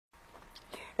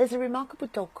There's a remarkable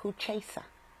dog called Chaser.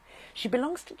 She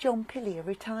belongs to John Pilley, a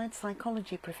retired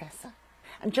psychology professor,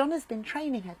 and John has been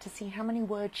training her to see how many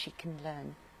words she can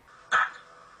learn. Back,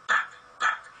 back,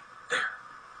 back, there.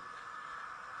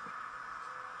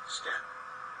 Step,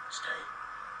 stay,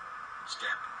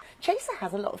 step. Chaser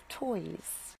has a lot of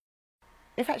toys.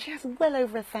 In fact, she has well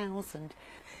over 1,000.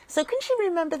 So can she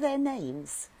remember their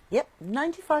names? Yep,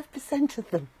 95% of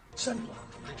them. Sunflower,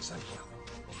 sunflower.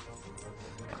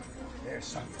 There's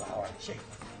sunflower. Shake.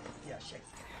 Yeah, shake.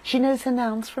 She knows her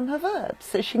nouns from her verbs,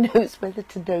 so she knows whether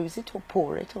to nose it or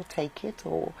pour it or take it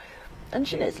and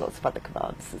she knows lots of other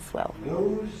commands as well.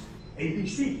 Nose,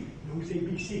 ABC. Nose,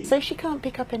 ABC. So she can't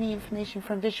pick up any information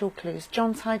from visual clues.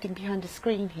 John's hiding behind a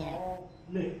screen here. Paw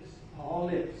lips, paw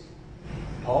lips.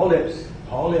 Paw lips,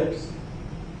 paw lips.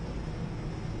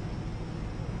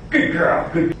 Good girl,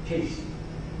 good. Chase.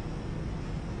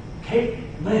 Take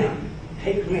lamb.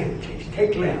 Take lamb, Chase.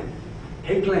 Take lamb.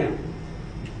 Take lamb.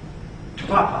 To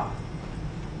Papa.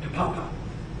 To Papa.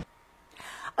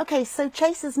 Okay, so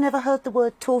Chaser's never heard the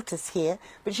word tortoise here,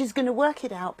 but she's going to work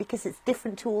it out because it's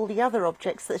different to all the other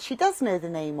objects that she does know the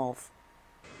name of.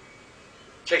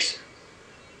 Chaser.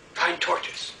 Find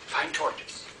tortoise. Find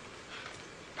tortoise.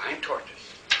 Find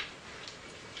tortoise.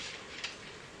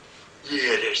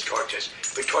 Yeah, there's tortoise.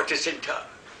 Put tortoise in tub.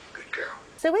 Good girl.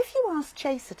 So if you ask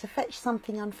Chaser to fetch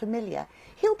something unfamiliar,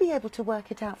 he'll be able to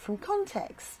work it out from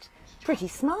context. Pretty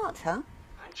smart, huh?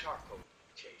 Find charcoal,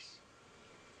 Chase.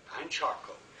 Find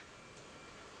charcoal.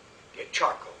 Get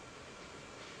charcoal.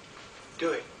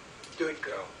 Do it. Do it,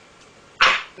 girl.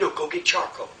 No, go get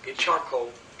charcoal. Get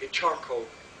charcoal. Get charcoal.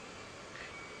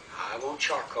 I want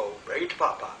charcoal. Bring it to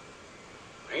Papa.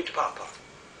 Bring it to Papa.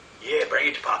 Yeah, bring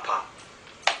it to Papa.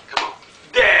 Come on.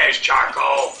 There's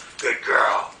charcoal. Good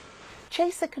girl.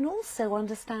 Chaser can also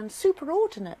understand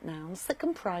superordinate nouns that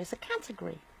comprise a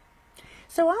category.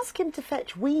 So ask him to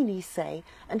fetch Weenie, say,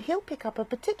 and he'll pick up a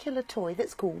particular toy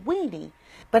that's called Weenie.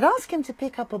 But ask him to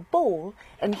pick up a ball,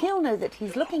 and he'll know that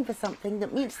he's looking for something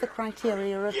that meets the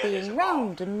criteria of being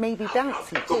round and maybe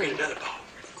bouncy Go too. get another ball.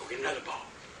 Go get another ball.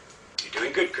 You're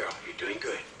doing good, girl. You're doing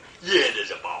good. Yeah,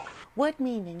 there's a ball. Word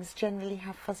meanings generally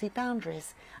have fuzzy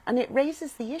boundaries, and it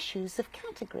raises the issues of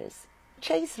categories.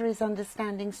 Chaser is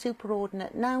understanding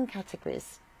superordinate noun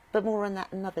categories, but more on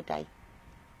that another day.